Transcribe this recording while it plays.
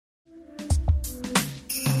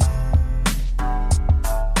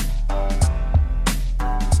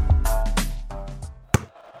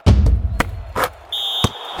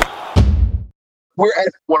we're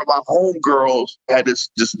at one of my homegirls had this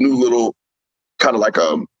new little kind of like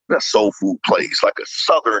a soul food place, like the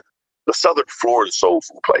southern Florida soul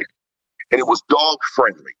food place. And it was dog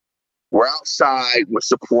friendly. We're outside, we're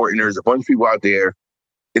supporting, there's a bunch of people out there,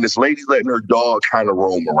 and this lady's letting her dog kind of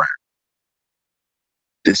roam around.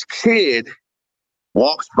 This kid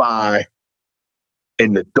walks by,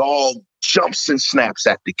 and the dog jumps and snaps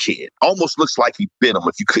at the kid. Almost looks like he bit him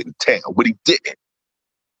if you couldn't tell, but he didn't.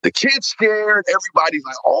 The kid's scared. Everybody's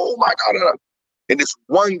like, oh my God. And this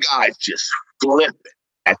one guy's just flipping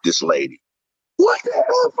at this lady. What the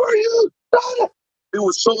hell are you? It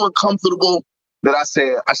was so uncomfortable that I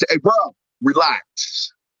said, hey, bro,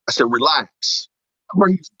 relax. I said, relax. Bro,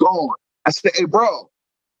 he's gone. I said, hey, bro,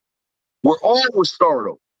 we're all with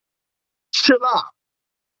startled. Chill out.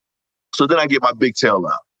 So then I get my big tail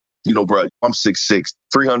up. You know, bro, I'm 6'6",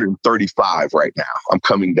 335 right now. I'm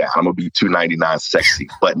coming down. I'm going to be 299 sexy,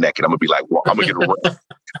 butt naked. I'm going to be like, well, I'm going to get a rep.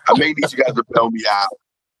 I may need you guys to bail me out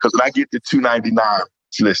because when I get to 299,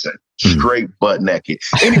 listen, straight butt naked.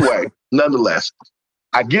 Anyway, nonetheless,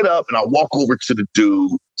 I get up and I walk over to the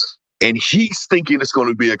dude and he's thinking it's going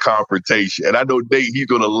to be a confrontation. And I know he's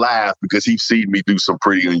going to laugh because he's seen me do some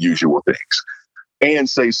pretty unusual things and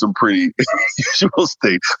say some pretty unusual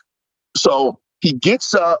things. So he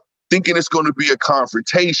gets up thinking it's going to be a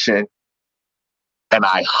confrontation, and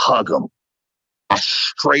I hug him. I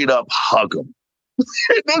straight up hug him.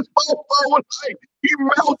 And this motherfucker was like, he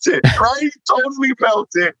melted, right? He totally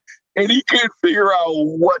melted, and he couldn't figure out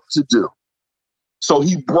what to do. So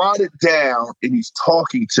he brought it down, and he's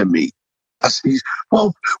talking to me. I said,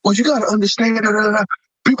 well, you got to understand,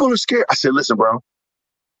 people are scared. I said, listen, bro.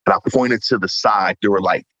 And I pointed to the side. There were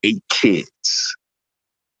like 8 kids.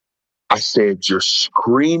 I said, you're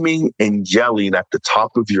screaming and yelling at the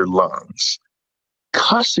top of your lungs,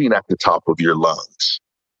 cussing at the top of your lungs.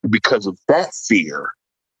 Because of that fear,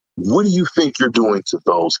 what do you think you're doing to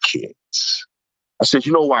those kids? I said,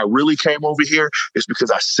 you know why I really came over here? It's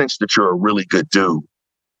because I sense that you're a really good dude.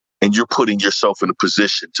 And you're putting yourself in a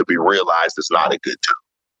position to be realized as not a good dude.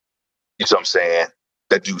 You know what I'm saying?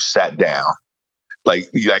 That dude sat down. Like,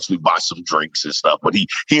 he actually bought some drinks and stuff. But he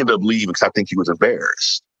ended up leaving because I think he was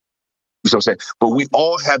embarrassed. You know what I'm saying? But we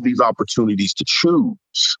all have these opportunities to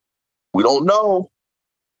choose. We don't know,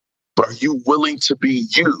 but are you willing to be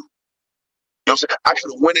you? You know what I'm saying? I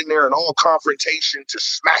could have went in there in all confrontation to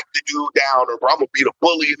smack the dude down, or I'm going to be the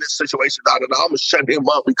bully in this situation. I'm going to shut him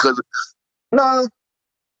up because, no,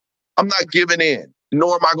 I'm not giving in,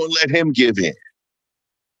 nor am I going to let him give in.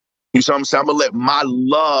 You know what I'm saying? I'm going to let my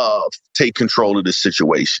love take control of this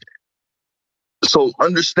situation. So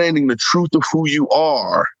understanding the truth of who you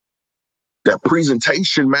are, that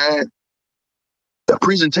presentation, man, that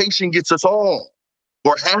presentation gets us all,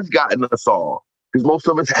 or has gotten us all, because most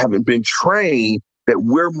of us haven't been trained that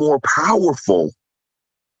we're more powerful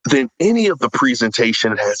than any of the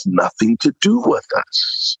presentation. It has nothing to do with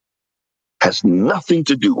us. Has nothing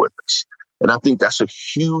to do with us. And I think that's a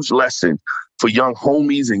huge lesson for young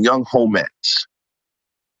homies and young homettes.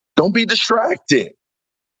 Don't be distracted.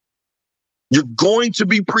 You're going to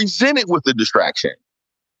be presented with a distraction.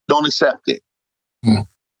 Don't accept it.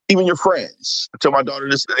 Even your friends. I told my daughter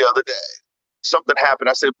this the other day. Something happened.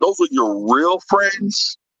 I said, if those are your real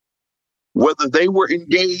friends, whether they were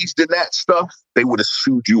engaged in that stuff, they would have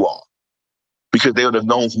sued you off because they would have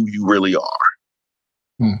known who you really are.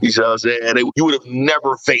 You know what I'm saying? You would have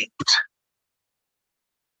never vaped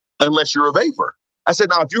unless you're a vapor. I said,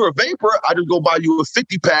 now, if you're a vapor, I just go buy you a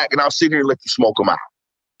 50 pack and I'll sit here and let you smoke them out.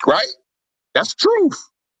 Right? That's truth.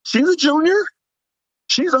 She's a junior.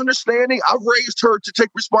 She's understanding. I've raised her to take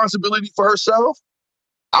responsibility for herself.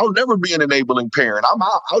 I'll never be an enabling parent. I'm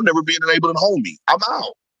out. I'll never be an enabling homie. I'm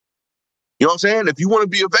out. You know what I'm saying? If you want to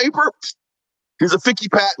be a vapor, here's a 50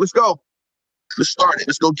 pack. Let's go. Let's start it.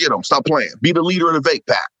 Let's go get them. Stop playing. Be the leader of the vape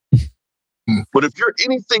pack. But if you're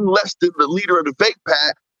anything less than the leader of the vape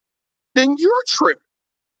pack, then you're tripping.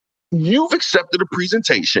 You've accepted a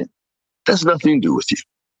presentation. That's nothing to do with you.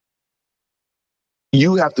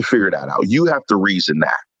 You have to figure that out. You have to reason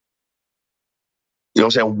that. You know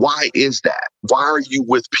what I'm saying? Why is that? Why are you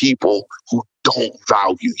with people who don't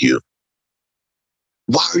value you?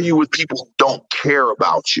 Why are you with people who don't care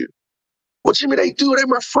about you? Well, Jimmie, they do. They're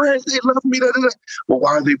my friends. They love me. Well,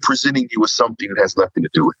 why are they presenting you with something that has nothing to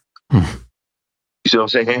do with it? You see what I'm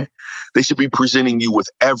saying? They should be presenting you with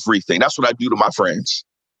everything. That's what I do to my friends.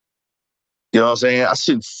 You know what I'm saying? I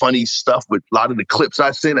send funny stuff with a lot of the clips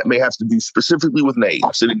I send that may have to do specifically with Nate.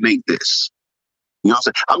 I'm sending Nate this. You know what I'm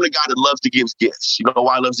saying? I'm the guy that loves to give gifts. You know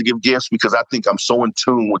why I love to give gifts? Because I think I'm so in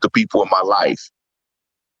tune with the people in my life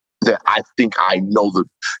that I think I know that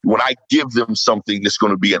when I give them something, it's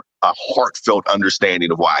going to be a heartfelt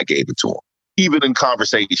understanding of why I gave it to them. Even in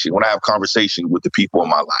conversation, when I have conversation with the people in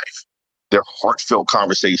my life, they're heartfelt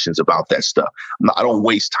conversations about that stuff. I don't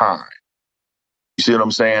waste time. You see what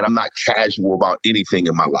I'm saying? I'm not casual about anything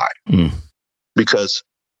in my life because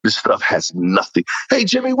this stuff has nothing. Hey,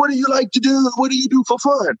 Jimmie, what do you like to do? What do you do for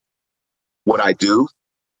fun? What I do?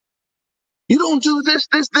 You don't do this,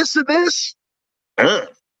 and this?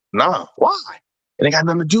 Nah, why? It ain't got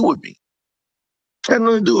nothing to do with me. It got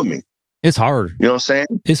nothing to do with me. It's hard. You know what I'm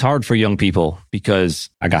saying? It's hard for young people because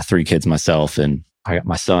I got 3 kids myself and I got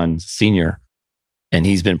my son, senior, and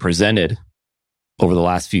he's been presented over the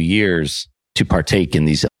last few years to partake in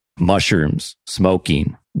these mushrooms,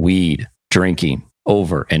 smoking, weed, drinking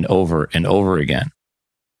over and over and over again.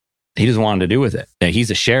 He doesn't want to do with it.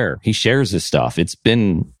 He's a sharer. He shares this stuff. It's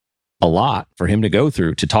been a lot for him to go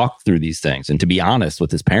through, to talk through these things and to be honest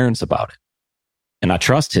with his parents about it. And I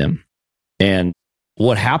trust him. And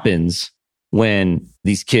what happens when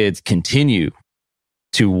these kids continue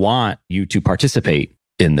to want you to participate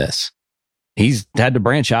in this? He's had to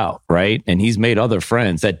branch out, right? And he's made other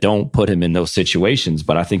friends that don't put him in those situations.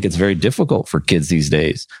 But I think it's very difficult for kids these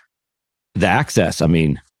days. The access, I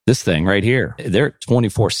mean, this thing right here, they're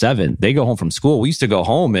 24/7. They go home from school. We used to go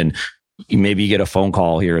home and maybe you get a phone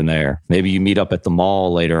call here and there. Maybe you meet up at the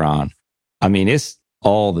mall later on. I mean, it's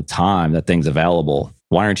all the time that thing's available.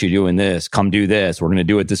 Why aren't you doing this? Come do this. We're going to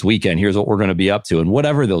do it this weekend. Here's what we're going to be up to. And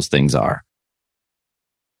whatever those things are.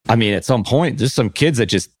 I mean, at some point, there's some kids that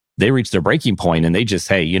just, they reach their breaking point and they just,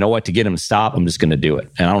 hey, you know what? To get them to stop, I'm just going to do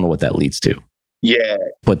it. And I don't know what that leads to. Yeah.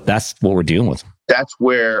 But that's what we're dealing with. That's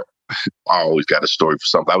where I always got a story for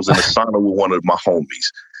something. I was in a sauna with one of my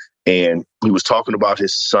homies and he was talking about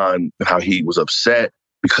his son and how he was upset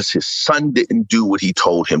because his son didn't do what he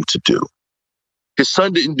told him to do. His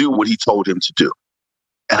son didn't do what he told him to do.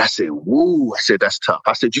 And I said, woo, I said, that's tough.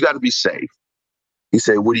 I said, you got to be safe. He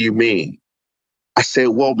said, what do you mean? I said,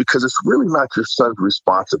 well, because it's really not your son's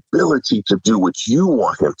responsibility to do what you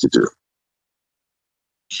want him to do.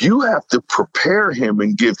 You have to prepare him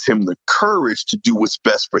and give him the courage to do what's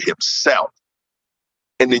best for himself.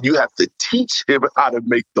 And then you have to teach him how to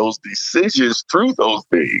make those decisions through those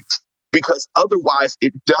things, because otherwise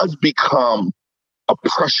it does become a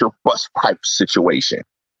pressure bust type situation.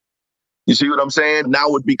 You see what I'm saying?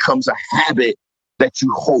 Now it becomes a habit that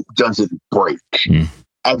you hope doesn't break,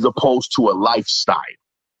 as opposed to a lifestyle.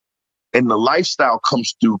 And the lifestyle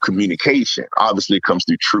comes through communication. Obviously, it comes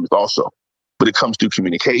through truth also, but it comes through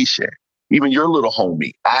communication. Even your little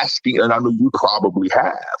homie asking, and I know you probably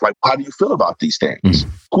have, like, how do you feel about these things?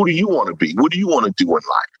 Who do you want to be? What do you want to do in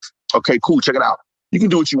life? Okay, cool. Check it out. You can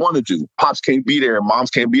do what you want to do. Pops can't be there and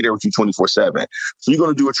moms can't be there with you 24/7. So you're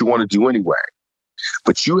going to do what you want to do anyway.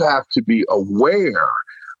 But you have to be aware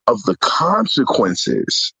of the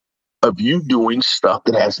consequences of you doing stuff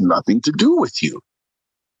that has nothing to do with you.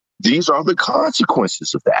 These are the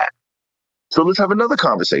consequences of that. So let's have another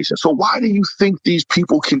conversation. So why do you think these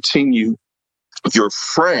people continue, your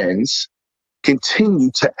friends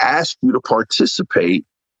continue to ask you to participate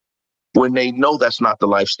when they know that's not the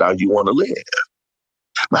lifestyle you want to live?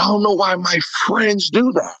 I don't know why my friends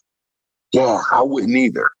do that. Yeah, I wouldn't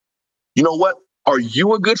either. You know what? Are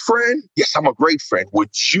you a good friend? Yes, I'm a great friend. Would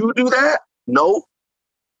you do that? No.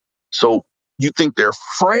 So you think they're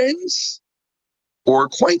friends or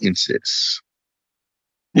acquaintances?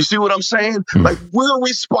 You see what I'm saying? Like, we're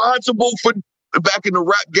responsible for, back in the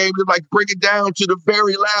rap game, to like break it down to the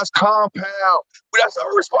very last compound. But that's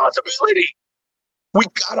our responsibility. We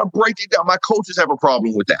gotta break it down. My coaches have a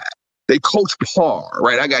problem with that. They coach par,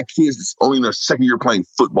 right? I got kids that's only in their second year playing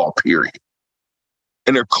football, period.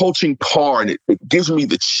 And they're coaching par, and it gives me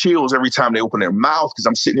the chills every time they open their mouth, because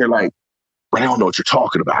I'm sitting here like, but I don't know what you're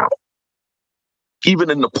talking about. Even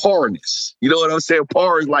in the parness, you know what I'm saying?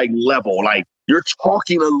 Par is like level, like you're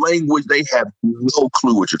talking a language they have no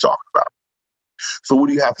clue what you're talking about. So what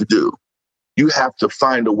do you have to do? You have to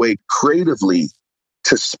find a way creatively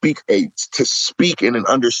to speak in an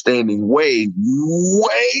understanding way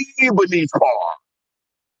beneath par,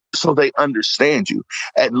 so they understand you.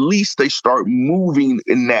 At least they start moving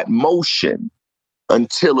in that motion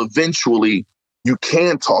until eventually you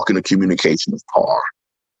can talk in a communication of par.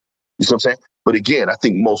 You see what I'm saying? But again, I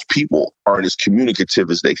think most people aren't as communicative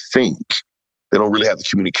as they think. They don't really have the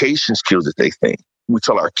communication skills that they think. We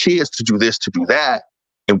tell our kids to do this, to do that,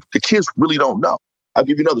 and the kids really don't know. I'll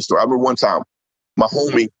give you another story. I remember one time, my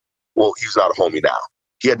homie, well, he's not a homie now.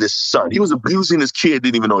 He had this son. He was abusing his kid,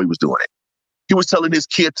 didn't even know he was doing it. He was telling his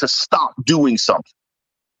kid to stop doing something.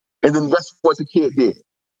 And then that's what the kid did.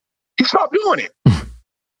 He stopped doing it.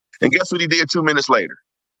 And guess what he did 2 minutes later?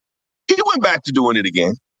 He went back to doing it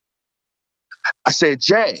again. I said,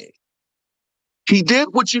 Jay, he did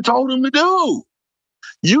what you told him to do.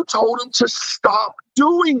 You told him to stop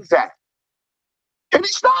doing that. And he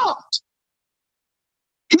stopped.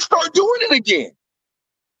 He started doing it again.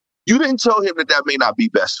 You didn't tell him that that may not be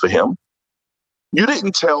best for him. You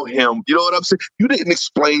didn't tell him, you know what I'm saying? You didn't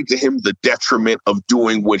explain to him the detriment of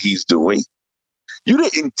doing what he's doing. You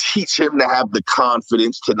didn't teach him to have the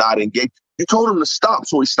confidence to not engage. You told him to stop,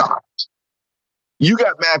 so he stopped. You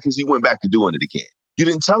got mad because he went back to doing it again. You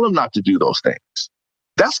didn't tell him not to do those things.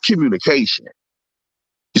 That's communication.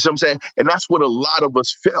 You see what I'm saying? And that's what a lot of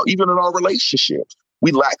us fail, even in our relationships.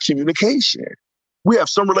 We lack communication. We have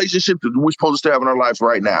some relationships that we're supposed to have in our lives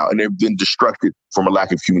right now, and they've been destructed from a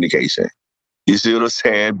lack of communication. You see what I'm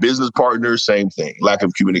saying? Business partners, same thing, lack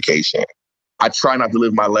of communication. I try not to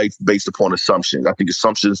live my life based upon assumptions. I think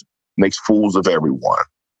assumptions makes fools of everyone.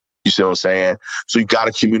 You see what I'm saying? So you got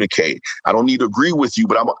to communicate. I don't need to agree with you,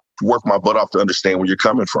 but I'm going to work my butt off to understand where you're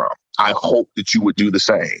coming from. I hope that you would do the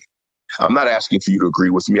same. I'm not asking for you to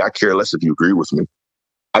agree with me. I care less if you agree with me.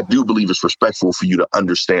 I do believe it's respectful for you to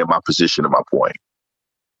understand my position and my point.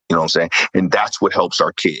 You know what I'm saying? And that's what helps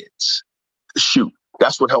our kids. Shoot,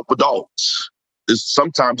 that's what helps adults.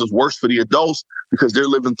 Sometimes it's worse for the adults because they're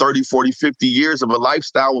living 30, 40, 50 years of a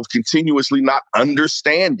lifestyle of continuously not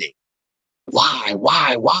understanding. Why?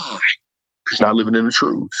 Because not living in the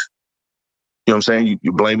truth. You know what I'm saying?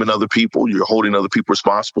 You're blaming other people. You're holding other people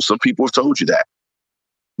responsible. Some people have told you that.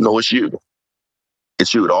 No, it's you.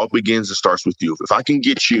 It's you. It all begins and starts with you. If I can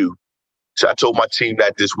get you, so I told my team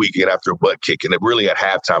that this weekend after a butt kicking, it really at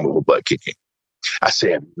halftime of a butt kicking. I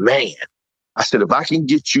said, if I can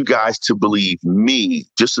get you guys to believe me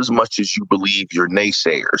just as much as you believe your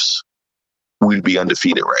naysayers, we'd be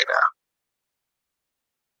undefeated right now.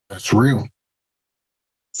 That's real.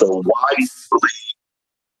 So why do you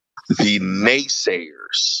believe the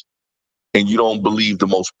naysayers and you don't believe the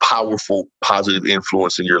most powerful, positive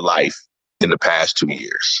influence in your life in the past 2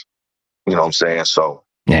 years? You know what I'm saying? So,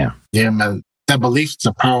 yeah, man, that belief is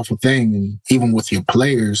a powerful thing. And even with your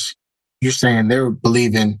players, you're saying they're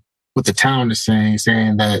believing what the town is saying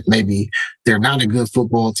that maybe they're not a good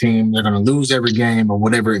football team. They're going to lose every game or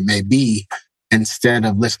whatever it may be instead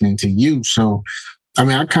of listening to you. So, I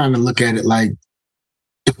mean, I kind of look at it like,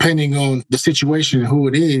 depending on the situation and who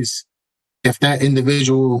it is, if that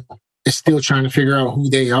individual is still trying to figure out who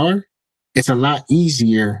they are, it's a lot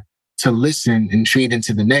easier to listen and feed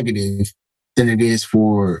into the negative than it is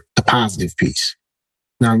for the positive piece.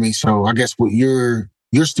 You know what I mean? So I guess what your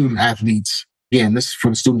student athletes, again, this is for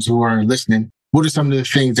the students who are listening, what are some of the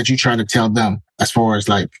things that you try to tell them as far as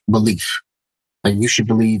like belief? Like you should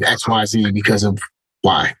believe X, Y, Z because of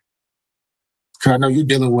Y. Because I know you're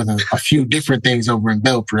dealing with a few different things over in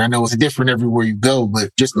Belfry. I know it's different everywhere you go, but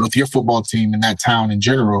just with your football team and that town in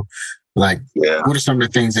general, like, what are some of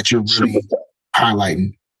the things that you're really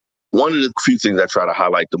highlighting? One of the few things I try to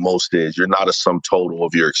highlight the most is you're not a sum total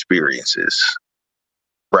of your experiences,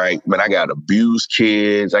 right? I mean, I got abused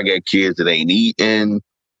kids. I got kids that ain't eating.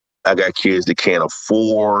 I got kids that can't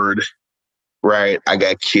afford, right? I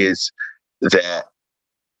got kids that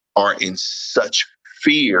are in such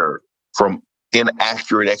fear from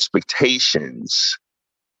inaccurate expectations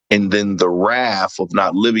and then the wrath of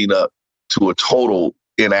not living up to a total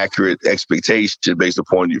inaccurate expectation based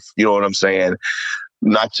upon you know what I'm saying?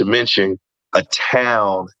 Not to mention a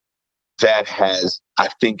town that has, I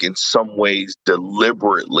think in some ways,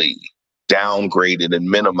 deliberately downgraded and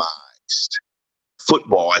minimized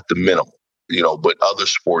football at the minimum, you know, but other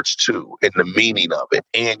sports too, and the meaning of it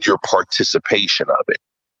and your participation of it.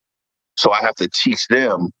 So I have to teach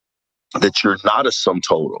them that you're not a sum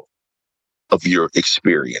total of your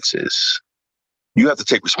experiences. You have to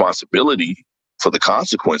take responsibility for the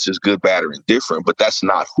consequences, good, bad, or indifferent, but that's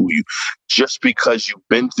not who you, just because you've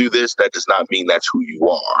been through this, that does not mean that's who you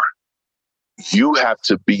are. You have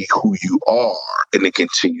to be who you are and then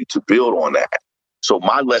continue to build on that. So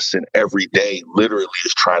my lesson every day literally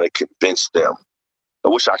is trying to convince them. I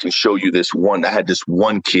wish I can show you this one. I had this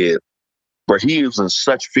one kid where he was in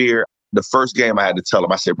such fear. The first game I had to tell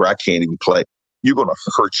him, I said, bro, I can't even play. You're going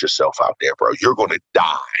to hurt yourself out there, bro. You're going to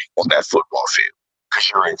die on that football field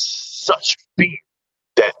because you're in such fear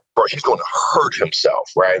that, bro, he's going to hurt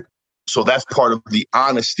himself, right? So that's part of the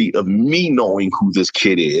honesty of me knowing who this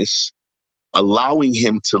kid is, allowing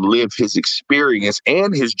him to live his experience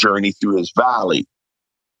and his journey through his valley.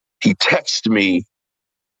 He texted me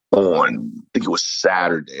on, I think it was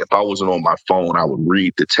Saturday. If I wasn't on my phone, I would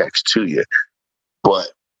read the text to you.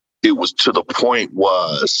 But it was to the point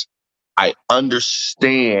was, I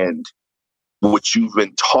understand what you've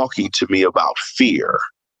been talking to me about fear.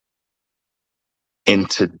 And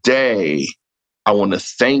today, I want to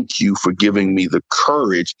thank you for giving me the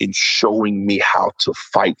courage and showing me how to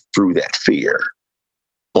fight through that fear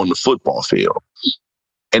on the football field.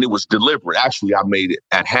 And it was deliberate. Actually, I made it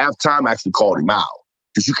at halftime. I actually called him out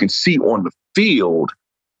because you can see on the field,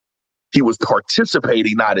 he was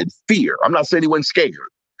participating, not in fear. I'm not saying he wasn't scared.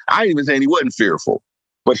 I ain't even saying he wasn't fearful,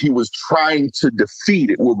 but he was trying to defeat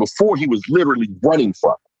it. Where before he was literally running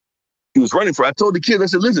from it. He was running from it. I told the kids, I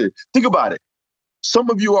said, listen, think about it. Some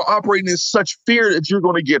of you are operating in such fear that you're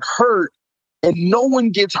going to get hurt, and no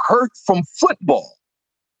one gets hurt from football.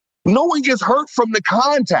 No one gets hurt from the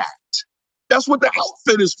contact. That's what the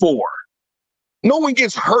outfit is for. No one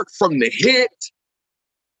gets hurt from the hit.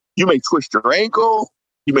 You may twist your ankle.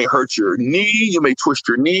 You may hurt your knee. You may twist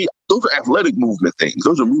your knee. Those are athletic movement things.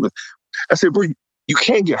 Those are movements. I said, bro, you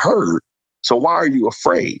can't get hurt. So why are you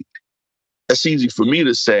afraid? That's easy for me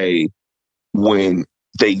to say when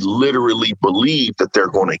they literally believe that they're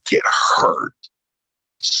going to get hurt.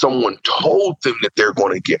 Someone told them that they're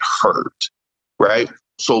going to get hurt, right?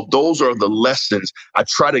 So those are the lessons. I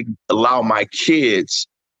try to allow my kids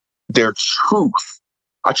their truth.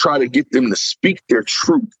 I try to get them to speak their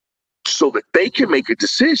truth so that they can make a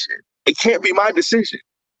decision. It can't be my decision.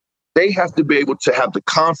 They have to be able to have the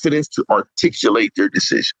confidence to articulate their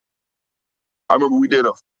decision. I remember we did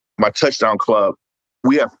my touchdown club.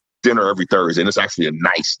 We have dinner every Thursday, and it's actually a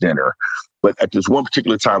nice dinner. But at this one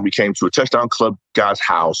particular time, we came to a touchdown club guy's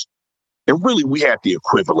house, and really we had the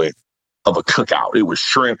equivalent of a cookout. It was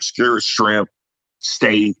shrimp, skewered shrimp,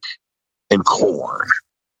 steak, and corn.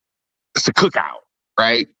 It's a cookout,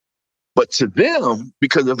 right? But to them,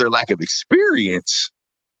 because of their lack of experience,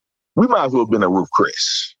 we might as well have been a Ruth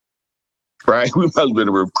Chris, right? We might have been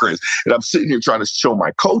a Ruth Chris. And I'm sitting here trying to show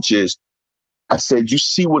my coaches, I said, you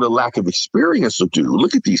see what a lack of experience will do.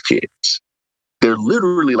 Look at these kids. They're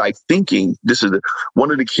literally like thinking,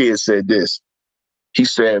 one of the kids said this. He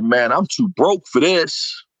said, man, I'm too broke for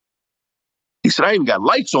this. He said, I even got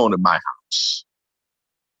lights on in my house.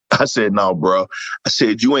 I said, no, bro. I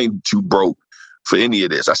said, you ain't too broke for any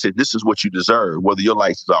of this. I said, this is what you deserve, whether your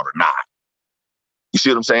lights is out or not. You see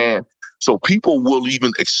what I'm saying? So people will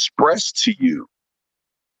even express to you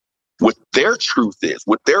what their truth is,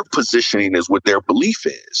 what their positioning is, what their belief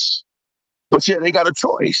is. But yeah, they got a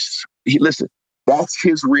choice. Listen, that's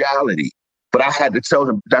his reality. But I had to tell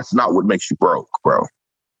him that's not what makes you broke, bro.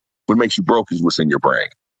 What makes you broke is what's in your brain.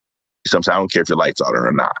 Sometimes I don't care if your lights are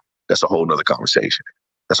or not. That's a whole nother conversation.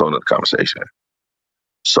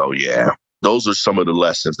 So yeah, those are some of the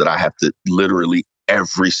lessons that I have to literally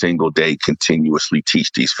every single day continuously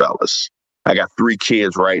teach these fellas. I got 3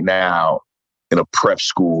 kids right now in a prep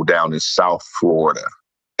school down in South Florida,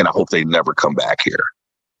 and I hope they never come back here.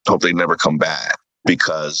 I hope they never come back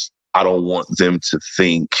because I don't want them to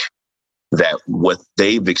think that what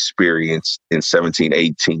they've experienced in 17,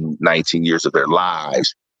 18, 19 years of their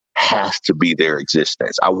lives has to be their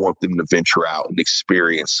existence. I want them to venture out and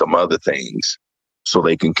experience some other things so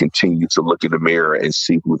they can continue to look in the mirror and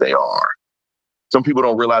see who they are. Some people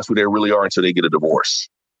don't realize who they really are until they get a divorce.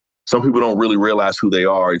 Some people don't really realize who they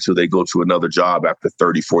are until they go to another job after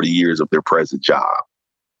 30, 40 years of their present job.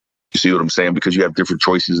 You see what I'm saying? Because you have different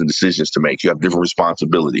choices and decisions to make. You have different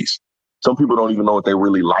responsibilities. Some people don't even know what they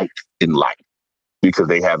really like in life because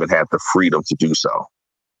they haven't had the freedom to do so.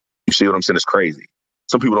 You see what I'm saying? It's crazy.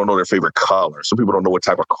 Some people don't know their favorite color. Some people don't know what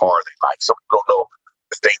type of car they like. Some people don't know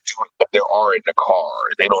if they do what there are in the car.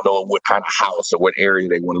 They don't know what kind of house or what area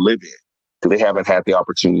they want to live in because they haven't had the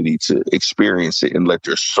opportunity to experience it and let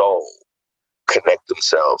their soul connect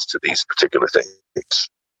themselves to these particular things.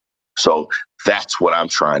 So that's what I'm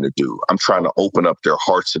trying to do. I'm trying to open up their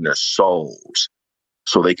hearts and their souls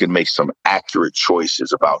so they can make some accurate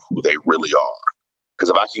choices about who they really are. Because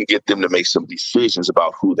if I can get them to make some decisions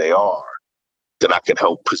about who they are, then I can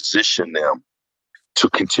help position them to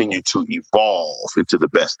continue to evolve into the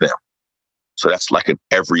best them. So that's like an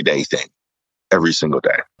everyday thing, every single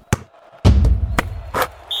day.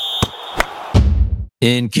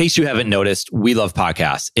 In case you haven't noticed, we love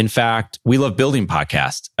podcasts. In fact, we love building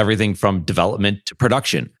podcasts, everything from development to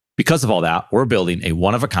production. Because of all that, we're building a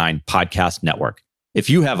one-of-a-kind podcast network. If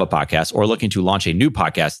you have a podcast or looking to launch a new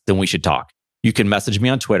podcast, then we should talk. You can message me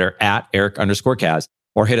on Twitter at Eric_Kaz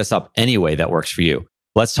or hit us up any way that works for you.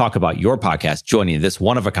 Let's talk about your podcast joining this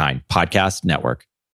one-of-a-kind podcast network.